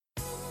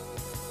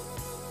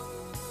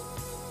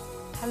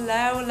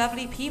Hello,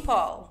 lovely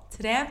people.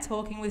 Today I'm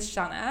talking with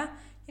Shanna.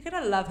 You're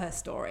going to love her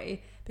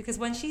story because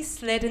when she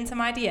slid into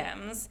my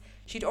DMs,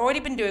 she'd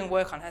already been doing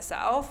work on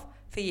herself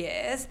for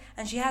years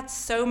and she had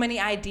so many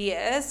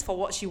ideas for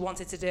what she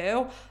wanted to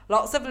do.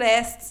 Lots of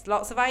lists,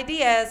 lots of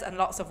ideas, and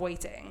lots of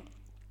waiting.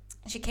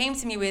 She came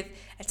to me with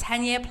a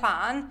 10-year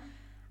plan,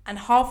 and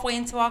halfway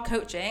into our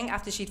coaching,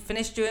 after she'd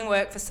finished doing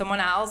work for someone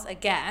else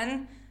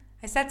again,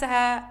 I said to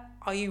her,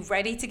 "Are you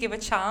ready to give a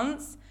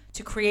chance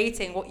to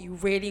creating what you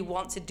really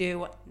want to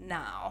do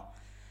now?"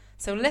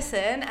 So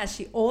listen as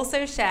she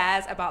also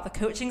shares about the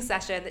coaching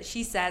session that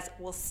she says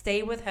will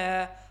stay with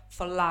her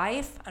for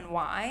life and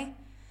why.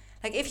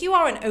 Like, if you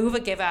are an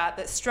overgiver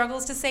that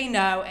struggles to say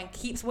no and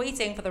keeps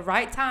waiting for the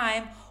right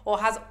time or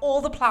has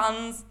all the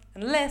plans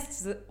and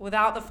lists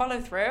without the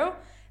follow through,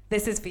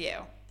 this is for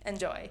you.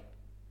 Enjoy.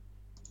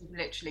 We've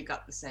literally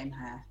got the same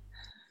hair.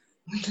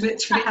 We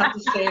literally have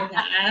the same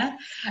hair,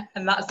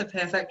 and that's the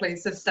perfect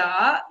place to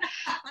start.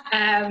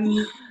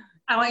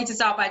 I want you to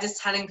start by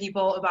just telling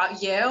people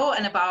about you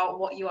and about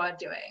what you are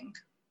doing.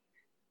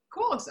 Of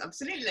course,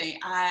 absolutely.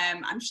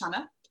 I'm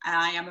Shanna.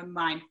 I am a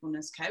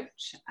mindfulness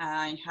coach.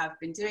 I have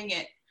been doing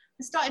it.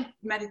 I started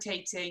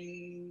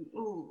meditating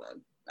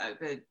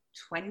over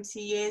 20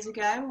 years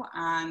ago,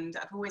 and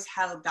I've always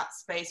held that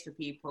space for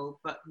people.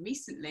 But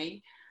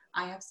recently,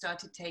 I have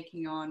started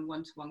taking on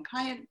one-to-one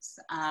clients,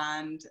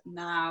 and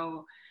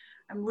now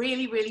I'm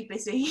really, really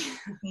busy.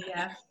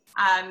 Yeah.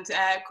 And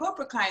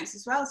corporate clients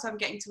as well. So I'm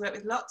getting to work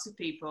with lots of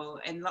people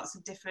in lots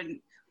of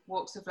different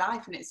walks of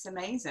life, and it's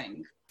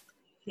amazing.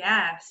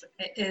 Yes,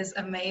 it is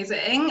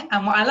amazing.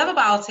 And what I love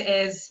about it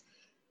is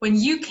when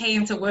you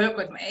came to work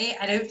with me,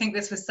 I don't think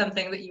this was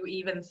something that you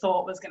even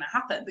thought was going to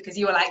happen, because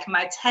you were like,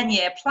 my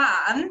 10-year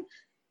plan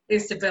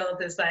is to build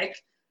this like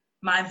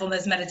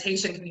mindfulness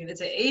meditation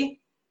community.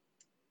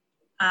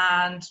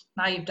 And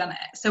now you've done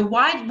it. So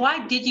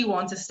why did you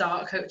want to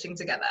start coaching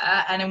together?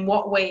 And in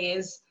what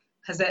ways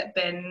has it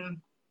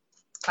been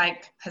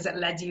has it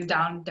led you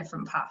down a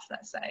different path,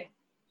 let's say?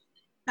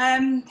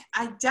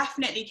 I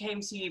definitely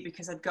came to you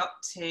because I'd got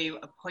to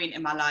a point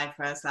in my life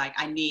where I was like,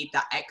 I need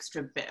that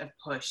extra bit of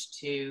push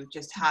to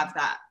just have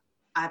that.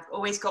 I've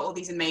always got all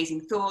these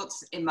amazing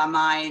thoughts in my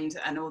mind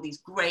and all these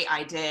great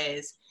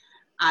ideas,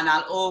 and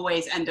I'll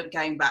always end up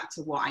going back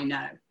to what I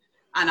know.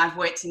 And I've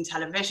worked in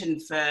television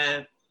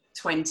for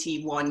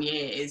 21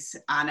 years,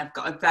 and I've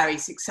got had a very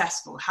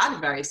successful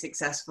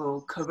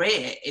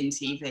career in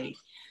TV.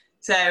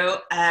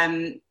 So,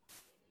 and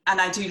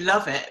I do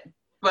love it,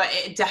 but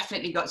it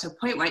definitely got to a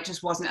point where it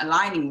just wasn't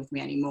aligning with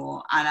me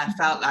anymore. And I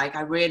felt like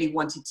I really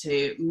wanted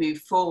to move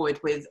forward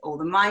with all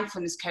the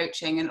mindfulness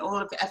coaching and all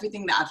of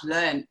everything that I've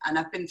learned. And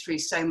I've been through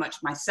so much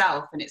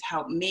myself, and it's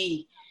helped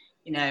me,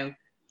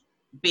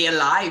 be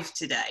alive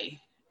today.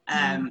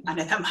 I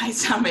know that might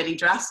sound really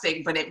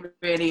drastic, but it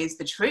really is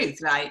the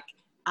truth. Like,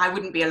 I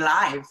wouldn't be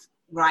alive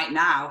right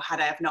now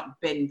had I have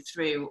not been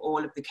through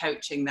all of the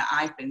coaching that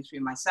I've been through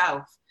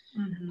myself.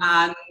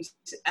 And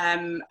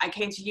I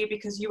came to you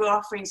because you were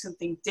offering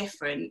something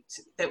different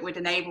that would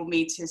enable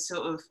me to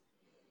sort of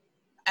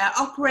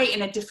operate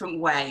in a different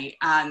way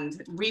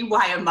and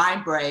rewire my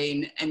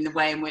brain in the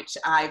way in which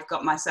I've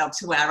got myself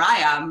to where I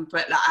am,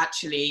 but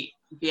actually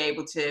be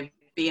able to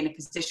be in a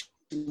position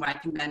where I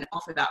can then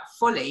offer that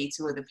fully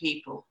to other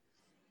people.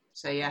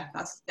 So yeah,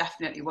 that's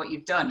definitely what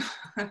you've done.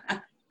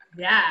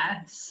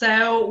 Yeah.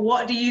 So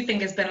what do you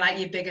think has been like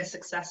your biggest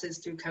successes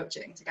through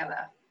coaching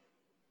together?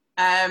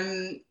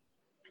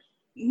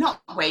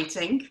 Not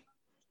waiting.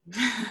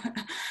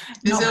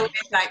 There's always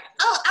like,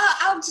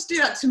 I'll just do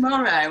that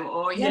tomorrow,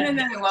 or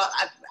no, well,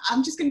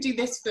 I'm just going to do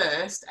this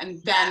first,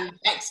 and then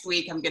next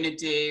week I'm going to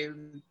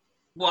do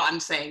what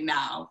I'm saying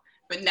now.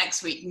 But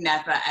next week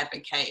never ever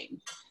came.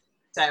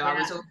 So I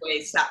was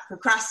always sat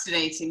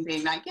procrastinating,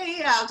 being like,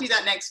 I'll do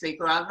that next week,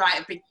 or I'll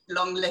write a big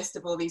long list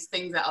of all these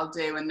things that I'll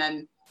do, and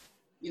then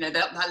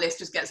that list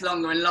just gets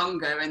longer and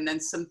longer, and then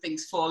some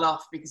things fall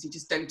off because you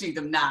just don't do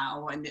them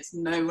now, and it's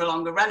no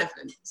longer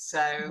relevant.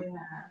 So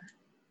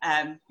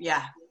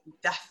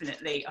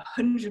definitely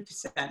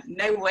 100%.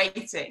 No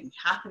waiting.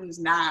 Happens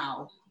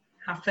now.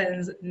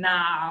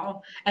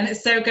 And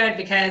it's so good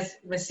because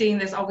we're seeing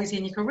this obviously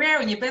in your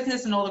career and your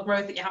business and all the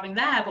growth that you're having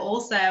there, but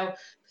also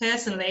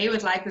personally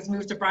with like this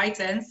move to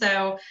Brighton.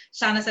 So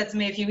Shanna said to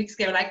me a few weeks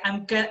ago, like,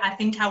 I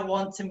think I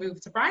want to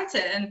move to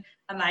Brighton.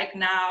 And like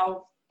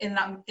now in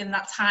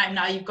that time,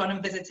 now you've gone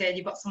and visited,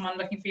 you've got someone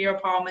looking for your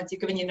apartment, you've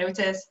given your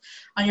notice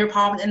on your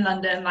apartment in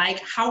London. Like,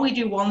 how we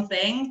do one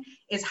thing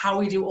is how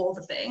we do all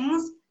the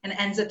things, and it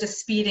ends up just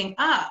speeding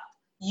up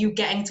you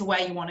getting to where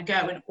you want to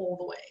go in all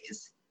the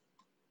ways.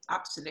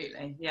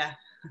 Absolutely, yeah.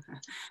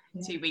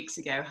 2 weeks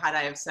ago, had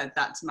I have said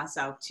that to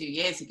myself 2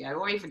 years ago,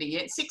 or even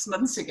 6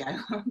 months ago,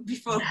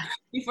 before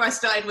I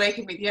started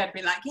working with you, I'd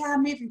been like,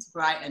 I'm moving to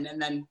Brighton,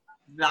 and then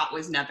that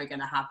was never going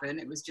to happen.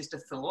 It was just a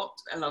thought,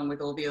 along with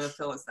all the other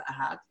thoughts that I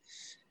had.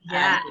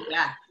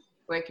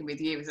 Working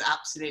with you has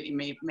absolutely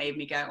made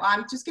me go,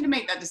 I'm just going to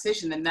make that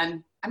decision, and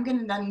then I'm going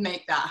to then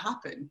make that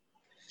happen.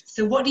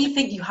 So what do you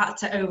think you had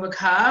to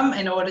overcome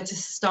in order to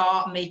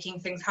start making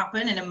things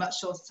happen in a much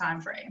shorter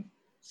time frame?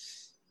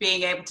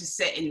 Being able to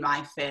sit in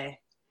my fear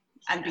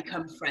and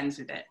become friends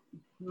with it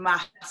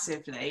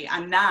massively.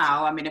 And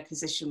now I'm in a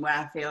position where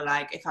I feel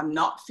like if I'm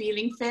not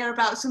feeling fear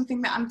about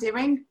something that I'm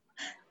doing,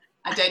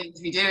 I don't need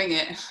to be doing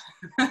it.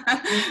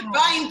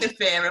 Find the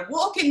fear and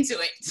walk into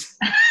it.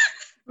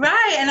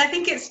 Right, and I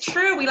think it's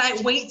true. We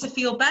like wait to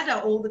feel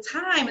better all the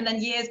time, and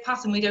then years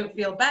pass and we don't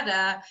feel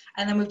better,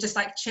 and then we've just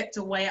like chipped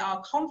away at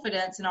our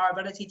confidence and our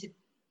ability to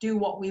do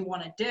what we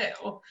want to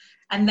do.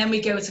 And then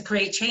we go to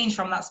create change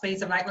from that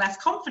space of like less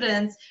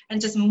confidence, and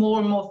just more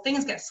and more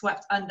things get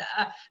swept under.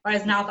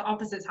 Whereas now the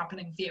opposite's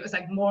happening for you. It's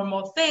like more and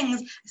more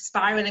things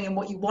spiraling in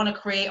what you want to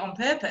create on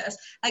purpose,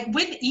 like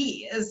with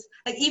ease.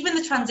 Like even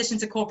the transition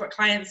to corporate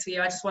clients for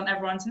you, I just want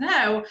everyone to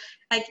know,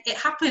 like it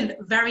happened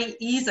very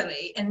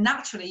easily and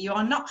naturally. You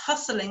are not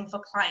hustling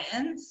for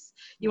clients.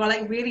 You are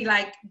like really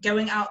like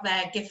going out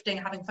there, gifting,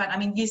 having fun. I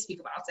mean, you speak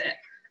about it.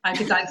 I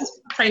could like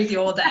praise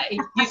you all day.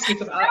 You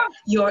speak about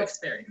your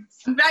experience.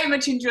 I'm very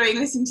much enjoying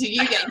listening to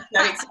you getting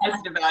so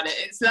excited about it.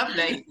 It's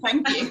lovely.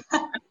 Thank you.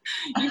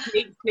 You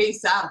please,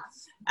 Sal.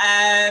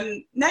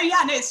 No,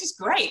 it's just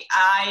great.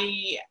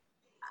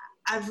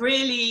 I've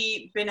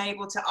really been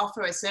able to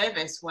offer a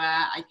service where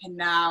I can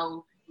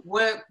now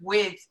work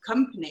with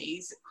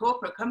companies,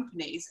 corporate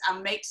companies,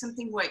 and make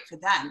something work for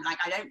them. Like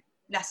I don't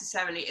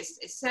necessarily,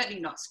 it's certainly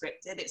not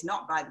scripted. It's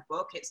not by the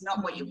book. It's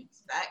not what you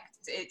expect.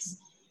 It's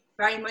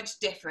very much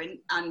different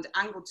and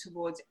angled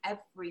towards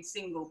every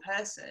single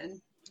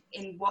person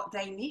in what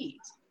they need.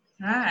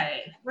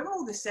 Right. We're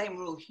all the same,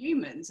 we're all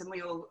humans, and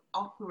we all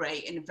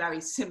operate in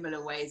very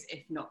similar ways,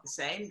 if not the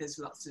same. There's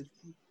lots of,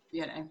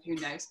 who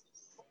knows.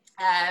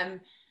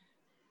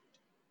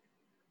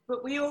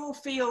 But we all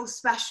feel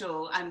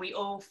special, and we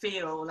all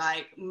feel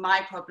like my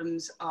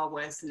problems are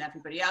worse than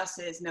everybody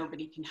else's.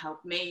 Nobody can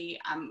help me.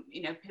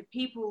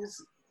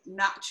 People's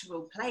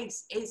natural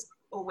place is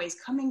always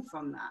coming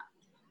from that.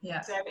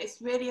 Yeah. So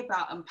it's really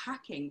about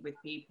unpacking with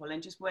people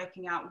and just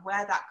working out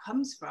where that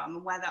comes from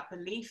and where that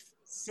belief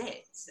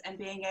sits, and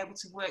being able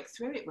to work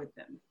through it with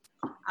them.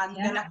 And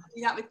then I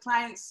do that with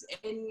clients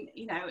in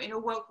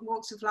all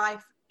walks of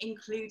life,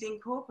 including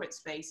corporate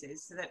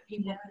spaces, so that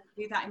people can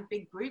do that in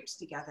big groups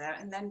together,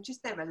 and then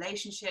just their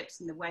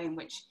relationships and the way in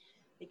which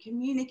they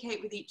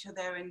communicate with each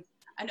other,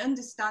 and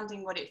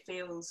understanding what it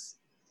feels,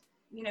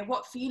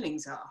 what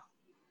feelings are.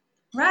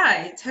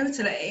 Right,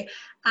 totally.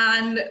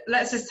 And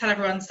let's just tell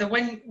everyone, so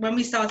when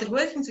we started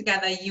working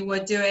together, you were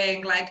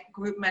doing like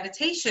group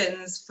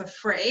meditations for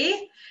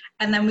free,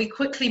 and then we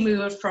quickly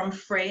moved from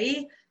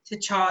free to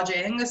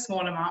charging a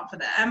small amount for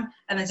them,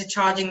 and then to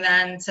charging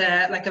then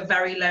to like a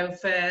very low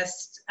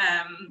first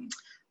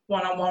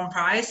one-on-one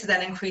price, to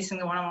then increasing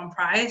the one-on-one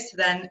price, to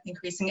then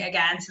increasing it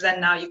again, to then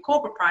now your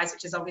corporate price,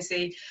 which is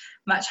obviously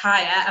much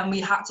higher. And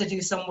we had to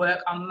do some work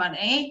on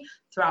money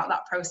throughout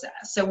that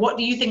process. So what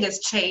do you think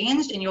has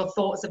changed in your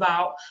thoughts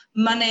about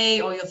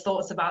money, or your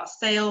thoughts about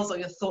sales, or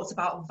your thoughts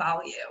about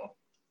value?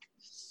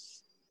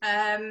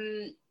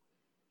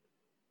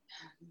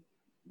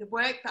 The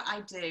work that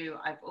I do,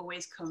 I've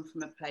always come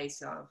from a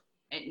place of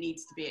it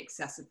needs to be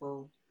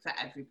accessible for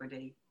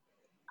everybody.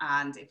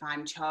 And if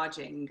I'm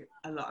charging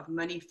a lot of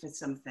money for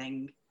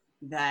something,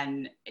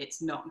 then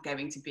it's not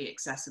going to be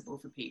accessible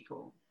for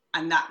people.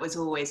 And that was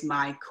always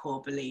my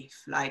core belief.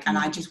 And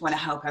I just want to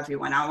help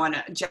everyone. I want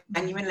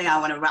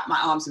to wrap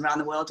my arms around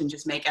the world and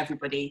just make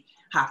everybody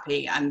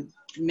happy and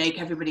make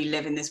everybody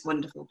live in this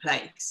wonderful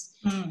place.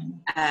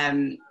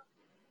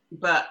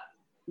 But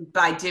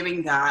by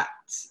doing that,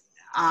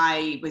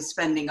 I was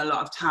spending a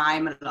lot of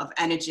time, a lot of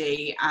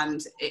energy, and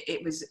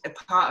it was a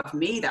part of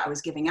me that I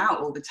was giving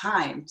out all the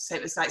time. So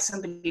it was like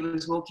somebody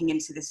was walking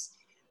into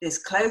this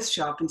clothes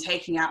shop and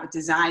taking out a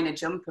designer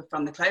jumper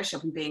from the clothes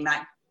shop and being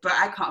like, but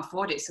I can't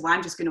afford it, so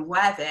I'm just going to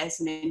wear this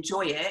and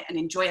enjoy it and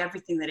enjoy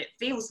everything that it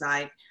feels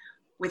like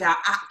without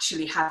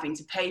actually having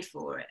to pay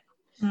for it.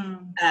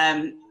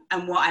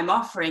 And what I'm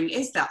offering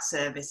is that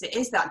service. It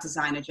is that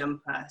designer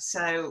jumper.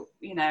 So,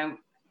 you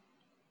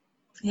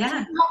have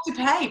to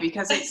pay,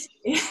 because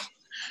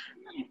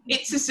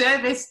it's a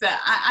service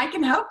that I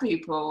can help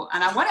people,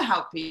 and I want to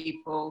help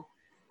people.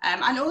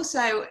 And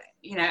also,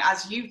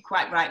 as you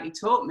quite rightly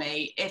taught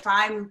me,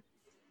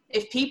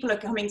 if people are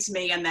coming to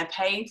me and they're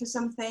paying for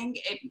something,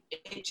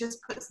 it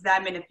just puts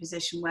them in a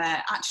position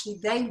where actually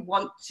they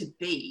want to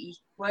be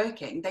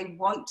working, they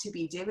want to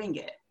be doing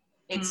it.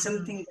 It's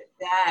something that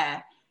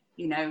they're,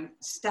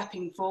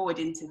 stepping forward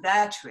into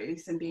their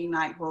truth and being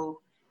like,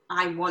 well,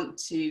 I want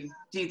to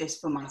do this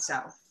for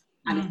myself.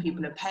 And if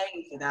people are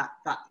paying for that,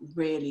 that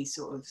really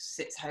sort of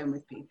sits home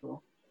with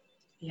people.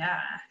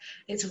 Yeah,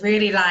 it's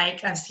really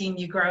like I've seen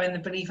you grow in the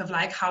belief of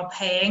like how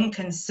paying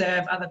can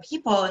serve other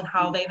people and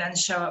how they then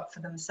show up for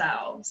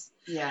themselves.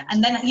 Yeah.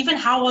 And then even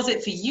how was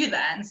it for you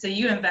then? So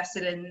you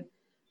invested in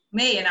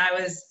me, and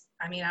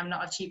I'm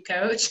not a cheap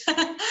coach.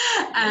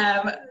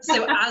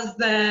 So as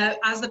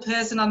the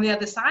person on the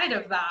other side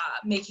of that,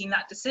 making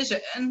that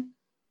decision,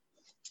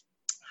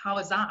 how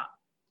was that?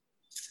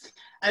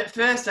 At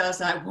first I was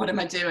like, what am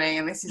I doing?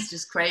 And this is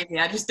just crazy.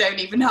 I just don't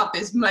even have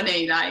this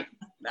money. Like,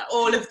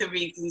 all of the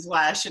reasons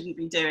why I shouldn't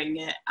be doing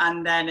it.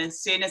 And then as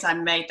soon as I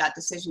made that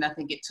decision, I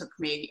think it took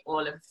me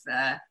all of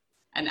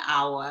an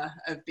hour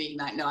of being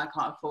like, no, I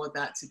can't afford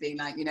that, to being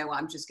like, you know what,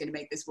 I'm just going to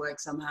make this work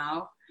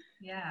somehow.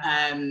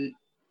 Yeah.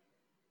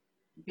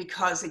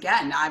 Because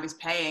again, I was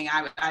paying,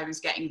 I was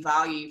getting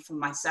value from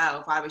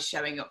myself. I was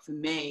showing up for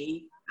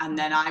me. And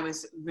then I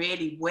was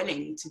really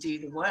willing to do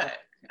the work.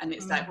 And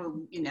it's like,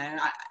 well, you know,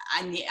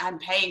 I'm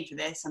paying for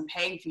this. I'm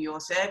paying for your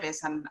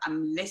service. I'm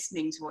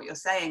listening to what you're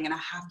saying, and I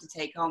have to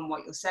take on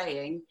what you're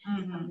saying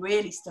and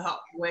really start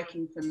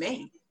working for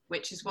me,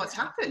 which is what's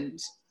happened.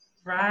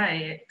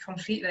 Right,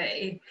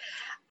 completely.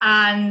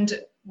 And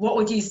what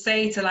would you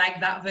say to like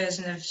that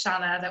version of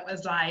Shanna that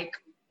was like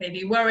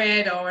maybe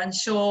worried or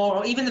unsure,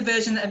 or even the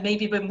version that had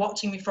maybe been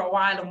watching me for a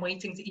while and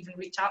waiting to even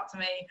reach out to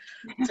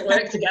me to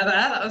work together?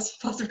 That was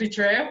possibly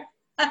true.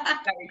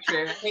 Very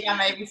true. I think I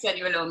maybe sent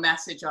you a little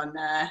message on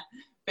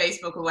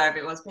Facebook or wherever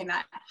it was, being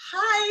like,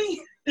 hi,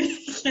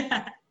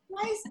 Yeah.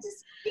 nice to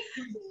speak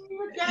to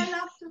you again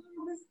after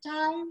all this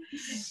time.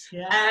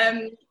 Yeah.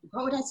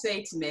 What would I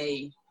say to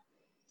me?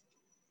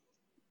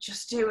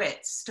 Just do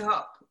it.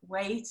 Stop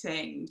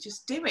waiting.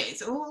 Just do it.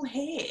 It's all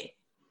here.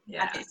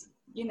 Yeah. And it's,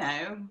 you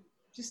know,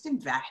 just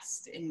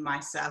invest in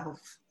myself.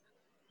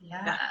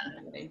 Yeah.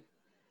 Definitely.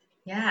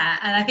 Yeah,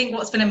 and I think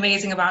what's been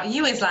amazing about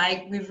you is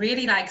like we've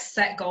really like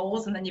set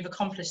goals and then you've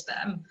accomplished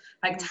them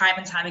like time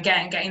and time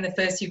again, getting the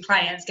first few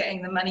clients,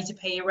 getting the money to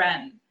pay your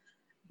rent,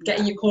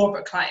 getting your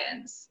corporate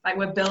clients. Like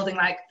we're building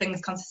like things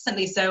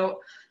consistently.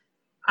 So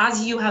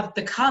as you have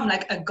become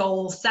like a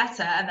goal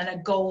setter and then a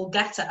goal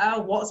getter,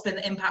 what's been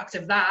the impact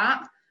of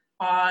that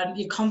on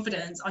your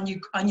confidence, on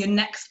your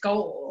next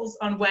goals,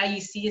 on where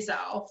you see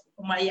yourself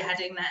and where you're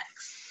heading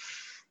next?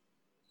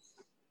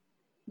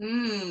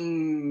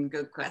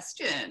 Good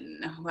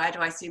question. Where do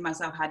I see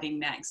myself heading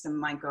next and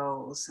my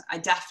goals? I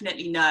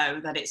definitely know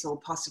that it's all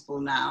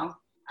possible now,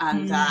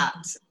 and that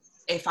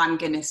if I'm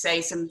going to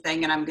say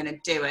something and I'm going to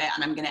do it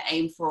and I'm going to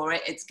aim for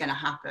it, it's going to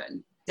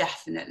happen.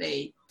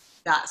 Definitely.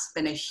 That's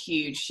been a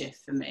huge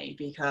shift for me,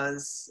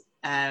 because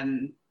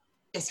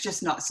it's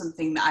just not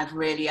something that I've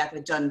really ever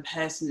done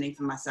personally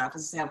for myself.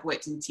 As I say, I've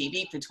worked in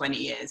TV for 20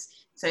 years.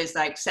 So it's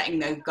like setting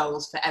those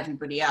goals for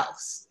everybody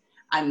else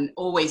and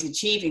always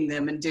achieving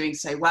them and doing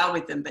so well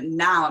with them. But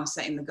now I'm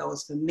setting the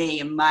goals for me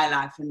and my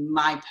life and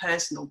my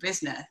personal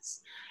business,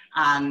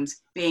 and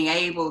being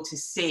able to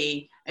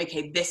see,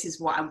 okay, this is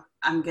what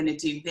I'm going to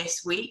do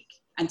this week,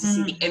 and to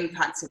see the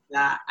impact of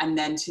that, and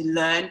then to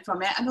learn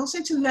from it, and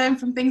also to learn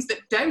from things that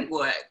don't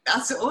work.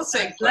 That's also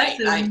great.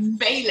 Like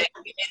failing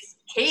is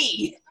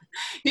key.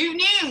 Who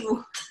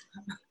knew?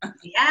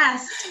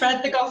 Yes,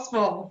 spread the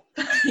gospel.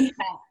 Yeah,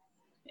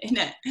 isn't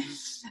it?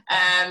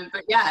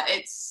 But yeah,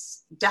 it's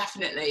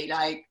definitely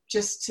like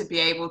just to be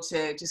able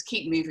to just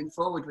keep moving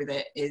forward with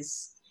it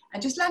is,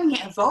 and just letting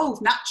it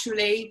evolve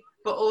naturally,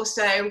 but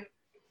also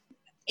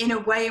in a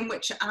way in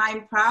which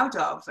I'm proud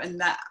of, and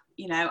that,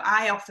 you know,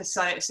 I offer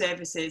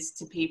services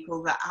to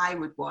people that I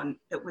would want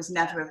that was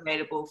never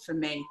available for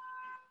me.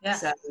 Yeah.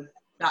 So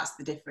that's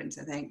the difference,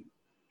 I think.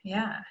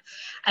 Yeah.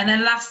 And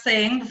then last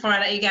thing before I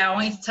let you go, I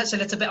want you to touch a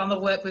little bit on the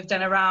work we've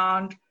done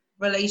around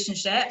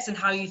relationships and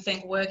how you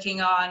think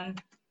working on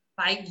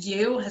like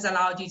you has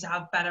allowed you to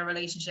have better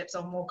relationships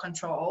or more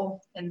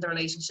control in the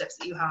relationships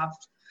that you have,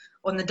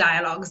 on the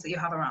dialogues that you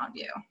have around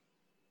you.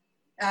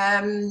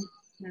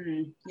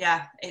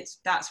 Yeah,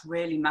 that's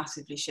really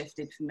massively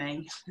shifted for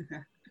me.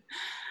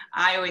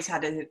 I always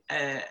had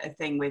a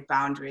thing with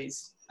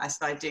boundaries. I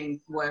started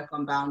doing work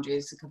on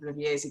boundaries a couple of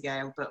years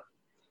ago, but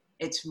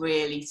it's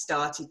really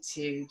started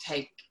to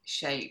take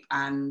shape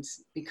and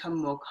become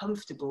more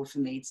comfortable for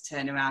me to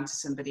turn around to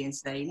somebody and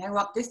say, you know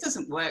what, this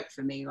doesn't work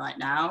for me right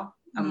now,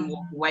 and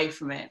walk away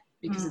from it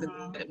because of the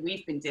work that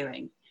we've been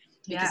doing.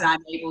 Because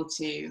I'm able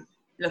to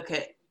look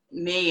at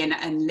me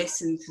and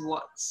listen to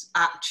what's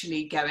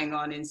actually going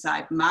on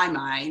inside my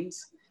mind,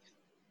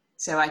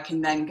 so I can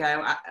then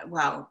go,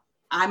 well,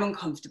 I'm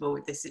uncomfortable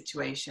with this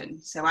situation,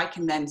 so I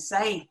can then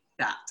say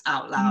that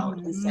out loud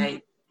and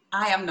say,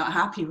 I am not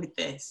happy with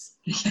this.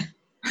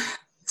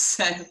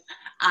 So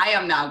I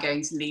am now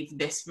going to leave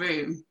this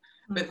room,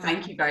 but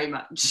thank you very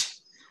much.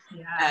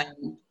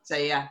 So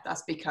yeah,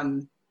 that's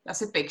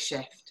a big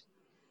shift.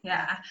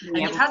 Yeah, and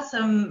you've had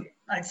some,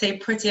 I'd say,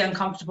 pretty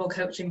uncomfortable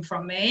coaching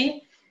from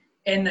me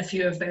in a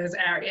few of those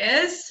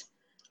areas.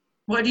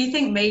 What do you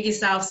think made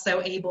yourself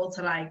so able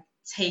to like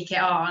take it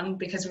on?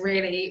 Because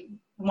really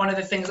one of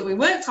the things that we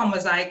worked on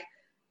was like,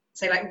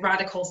 say, like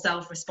radical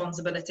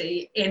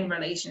self-responsibility in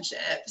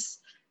relationships,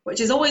 which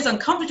is always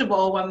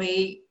uncomfortable when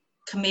we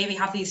can maybe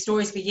have these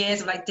stories for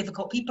years of like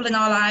difficult people in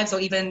our lives, or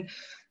even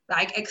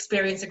like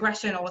experience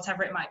aggression or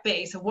whatever it might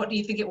be. So what do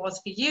you think it was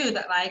for you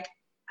that like,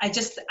 I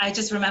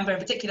just remember in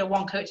particular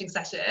one coaching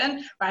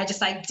session where I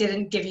just like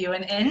didn't give you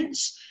an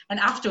inch, and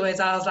afterwards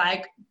I was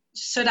like,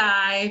 should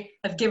I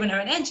have given her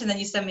an inch? And then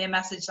you send me a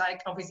message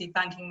like obviously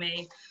thanking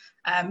me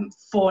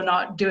for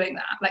not doing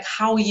that. Like,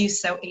 how are you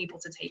so able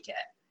to take it?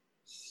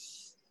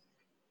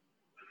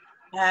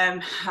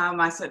 How am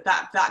I so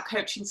that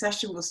coaching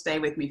session will stay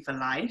with me for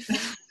life.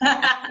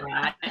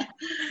 Right.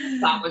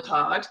 That was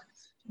hard.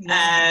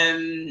 Yeah.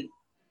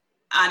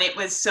 And it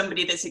was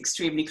somebody that's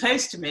extremely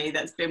close to me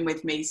that's been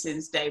with me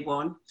since day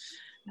one.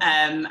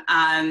 And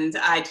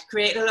I'd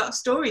created a lot of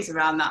stories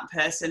around that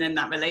person and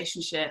that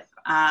relationship,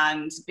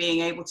 and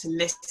being able to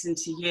listen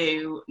to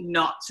you,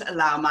 not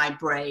allow my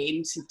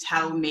brain to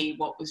tell me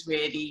what was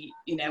really,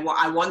 what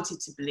I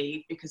wanted to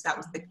believe, because that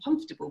was the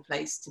comfortable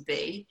place to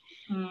be.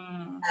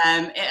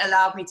 It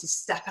allowed me to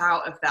step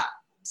out of that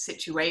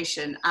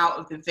situation, out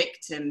of the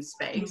victim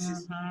space,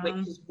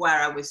 which is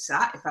where I was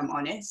sat, if I'm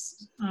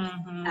honest.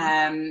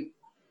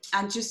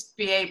 And just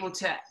be able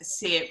to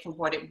see it for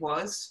what it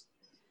was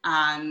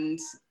and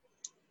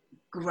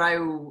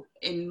grow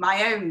in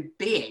my own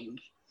being.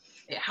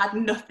 It had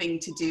nothing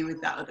to do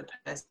with that other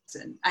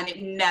person, and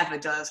it never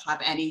does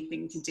have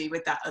anything to do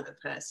with that other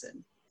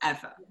person,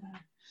 ever.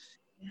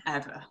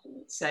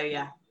 So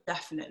yeah,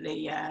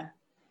 definitely a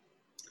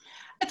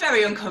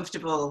very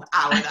uncomfortable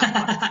hour.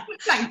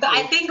 But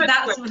I think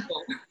that's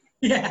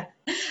yeah,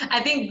 I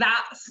think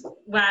that's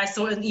where I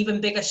saw an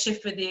even bigger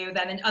shift with you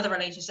than in other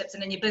relationships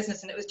and in your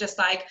business. And it was just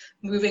like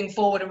moving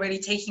forward and really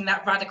taking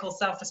that radical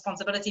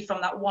self-responsibility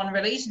from that one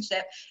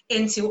relationship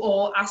into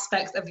all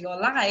aspects of your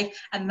life.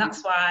 And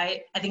that's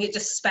why I think it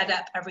just sped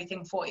up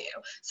everything for you.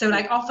 So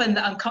like often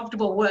the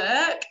uncomfortable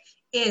work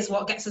is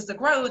what gets us the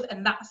growth.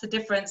 And that's the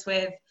difference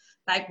with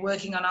like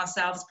working on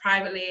ourselves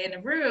privately in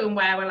a room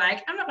where we're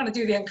like, I'm not going to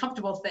do the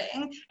uncomfortable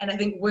thing. And I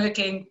think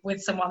working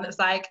with someone that's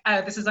like,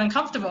 oh, this is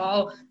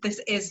uncomfortable, this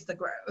is the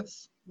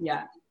growth.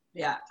 Yeah,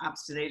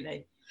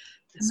 absolutely.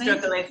 The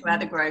struggle is where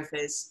the growth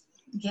is.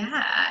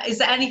 Yeah. Is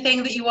there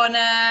anything that you want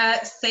to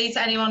say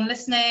to anyone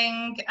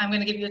listening? I'm going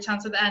to give you a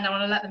chance at the end. I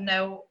want to let them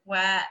know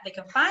where they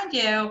can find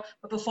you.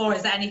 But before,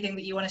 is there anything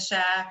that you want to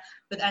share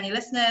with any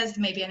listeners?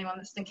 Maybe anyone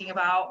that's thinking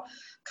about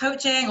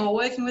coaching or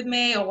working with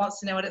me, or wants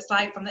to know what it's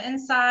like from the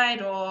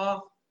inside,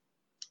 or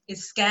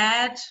is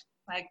scared,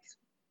 like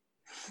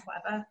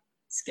whatever.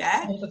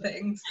 Scared? All the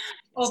things.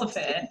 All the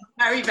fear.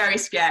 Very, very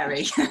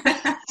scary.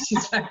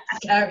 She's very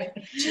scary.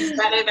 She's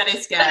very,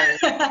 very scary.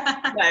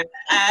 No,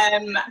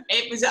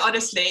 it was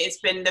honestly, it's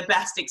been the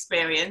best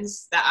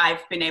experience that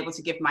I've been able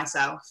to give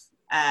myself.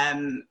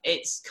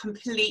 It's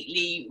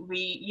completely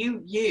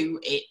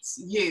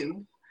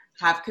you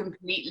have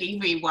completely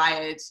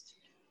rewired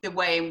the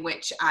way in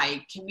which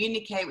I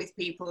communicate with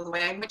people, the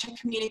way in which I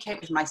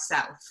communicate with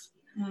myself.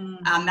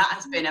 And that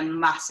has been a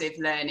massive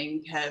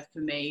learning curve for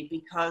me,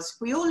 because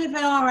we all live in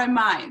our own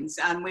minds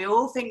and we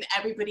all think that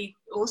everybody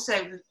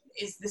also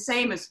is the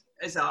same as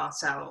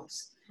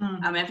ourselves.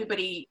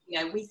 Everybody,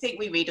 we think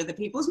we read other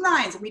people's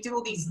minds and we do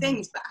all these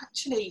things, but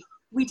actually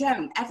we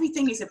don't.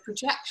 Everything is a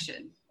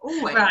projection.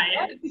 Always. Right.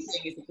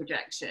 Everything is a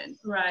projection.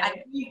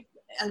 Right.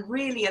 And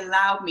really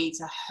allowed me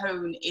to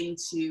hone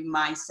into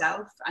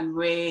myself and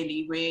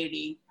really,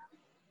 really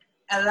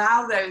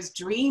allow those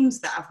dreams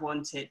that I've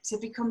wanted to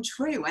become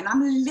true. And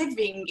I'm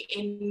living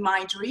in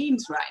my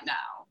dreams right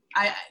now.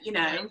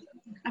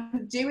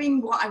 I'm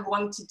doing what I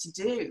wanted to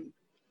do.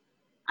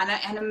 And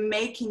I'm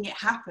making it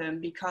happen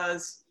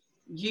because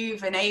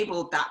you've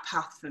enabled that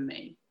path for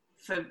me,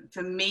 for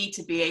me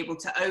to be able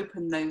to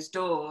open those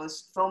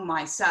doors for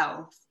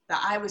myself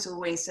that I was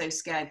always so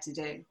scared to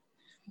do.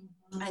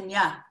 And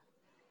yeah,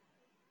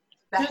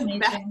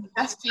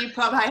 best few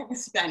pub I ever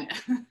spent.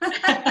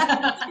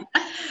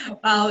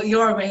 Well,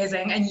 you're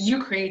amazing, and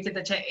you created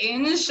the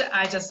change.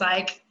 I just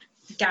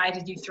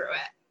guided you through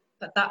it.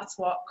 But that's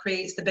what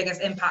creates the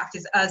biggest impact,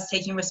 is us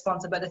taking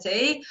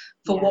responsibility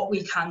for what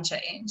we can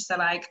change. So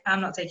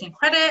I'm not taking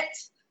credit,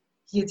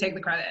 you take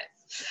the credit.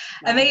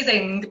 Yeah.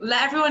 Amazing.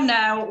 Let everyone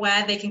know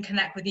where they can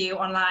connect with you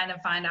online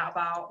and find out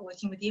about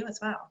working with you as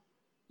well.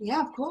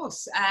 Yeah, of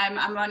course.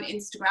 I'm on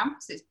Instagram,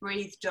 so it's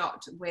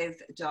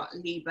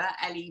breathe.with.leba,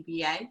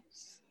 L-E-B-A.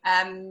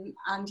 And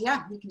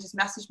yeah, you can just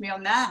message me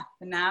on there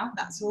for now.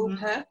 That's all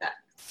perfect.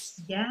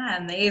 Yeah,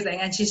 amazing.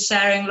 And she's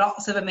sharing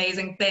lots of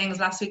amazing things.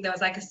 Last week there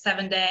was a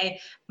 7-day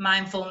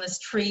mindfulness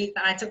treat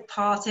that I took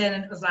part in,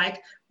 and it was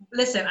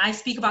listen, I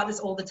speak about this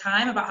all the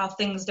time, about how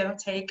things don't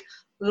take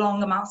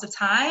long amounts of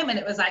time, and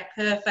it was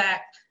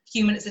perfect,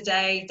 few minutes a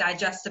day,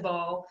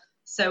 digestible,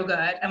 so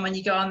good. And when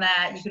you go on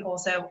there, you can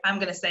also, I'm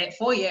going to say it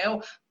for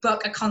you,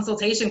 book a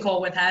consultation call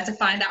with her to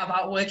find out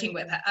about working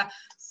with her.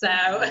 So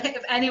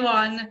if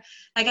anyone,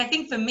 I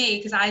think for me,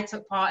 because I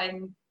took part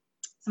in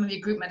some of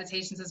your group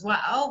meditations as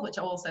well, which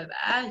are also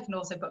there, you can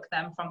also book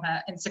them from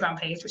her Instagram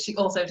page, which she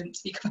also didn't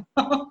speak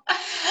about.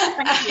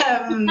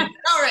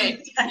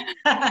 Sorry.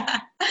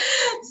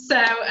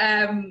 So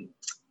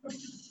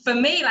for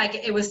me,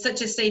 it was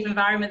such a safe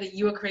environment that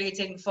you were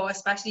creating for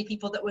especially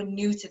people that were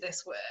new to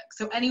this work.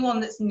 So anyone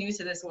that's new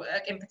to this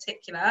work, in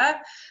particular,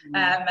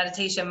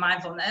 meditation,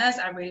 mindfulness,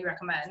 I really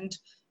recommend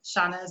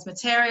Shanna's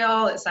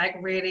material. It's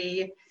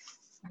really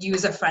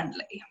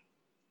user-friendly.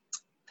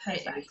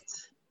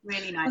 Perfect.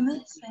 Really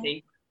nice.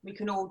 We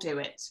can all do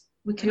it.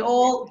 We can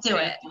all do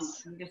it.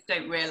 We just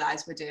don't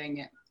realise we're doing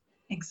it.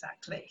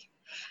 Exactly.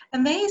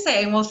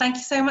 Amazing. Well, thank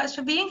you so much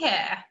for being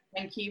here.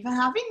 Thank you for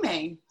having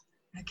me.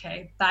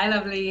 Okay, bye,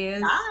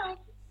 lovelies. Bye.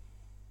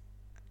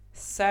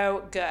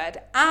 So good.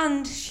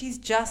 And she's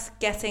just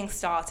getting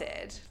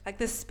started. Like,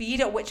 the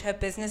speed at which her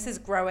business is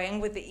growing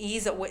with the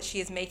ease at which she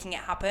is making it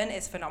happen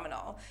is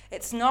phenomenal.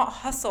 It's not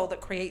hustle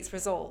that creates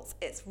results.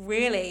 It's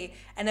really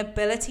an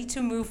ability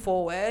to move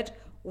forward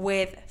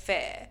with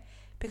fear.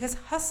 Because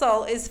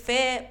hustle is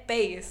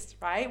fear-based,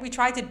 right? We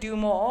try to do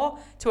more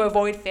to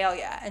avoid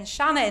failure. And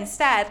Shanna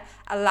instead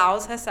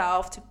allows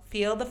herself to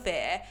feel the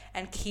fear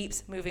and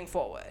keeps moving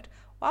forward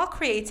while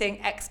creating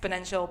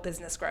exponential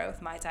business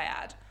growth, might I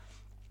add.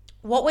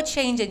 What would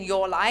change in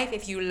your life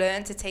if you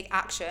learn to take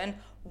action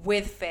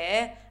with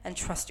fear and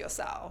trust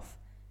yourself?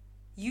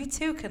 You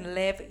too can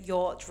live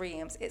your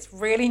dreams. It's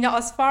really not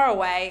as far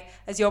away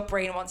as your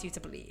brain wants you to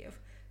believe.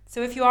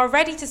 So if you are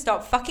ready to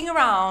stop fucking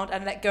around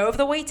and let go of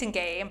the waiting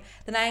game,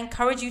 then I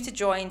encourage you to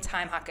join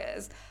Time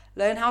Hackers.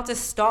 Learn how to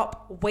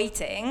stop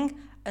waiting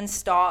and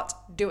start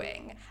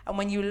doing. And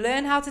when you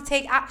learn how to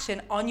take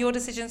action on your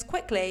decisions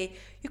quickly,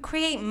 you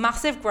create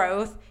massive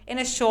growth in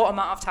a short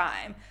amount of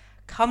time.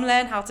 Come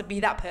learn how to be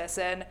that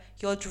person.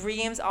 Your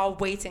dreams are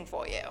waiting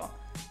for you.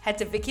 Head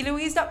to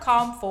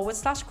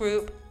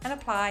vickylouise.com/group and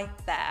apply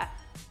there.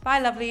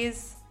 Bye,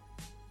 lovelies.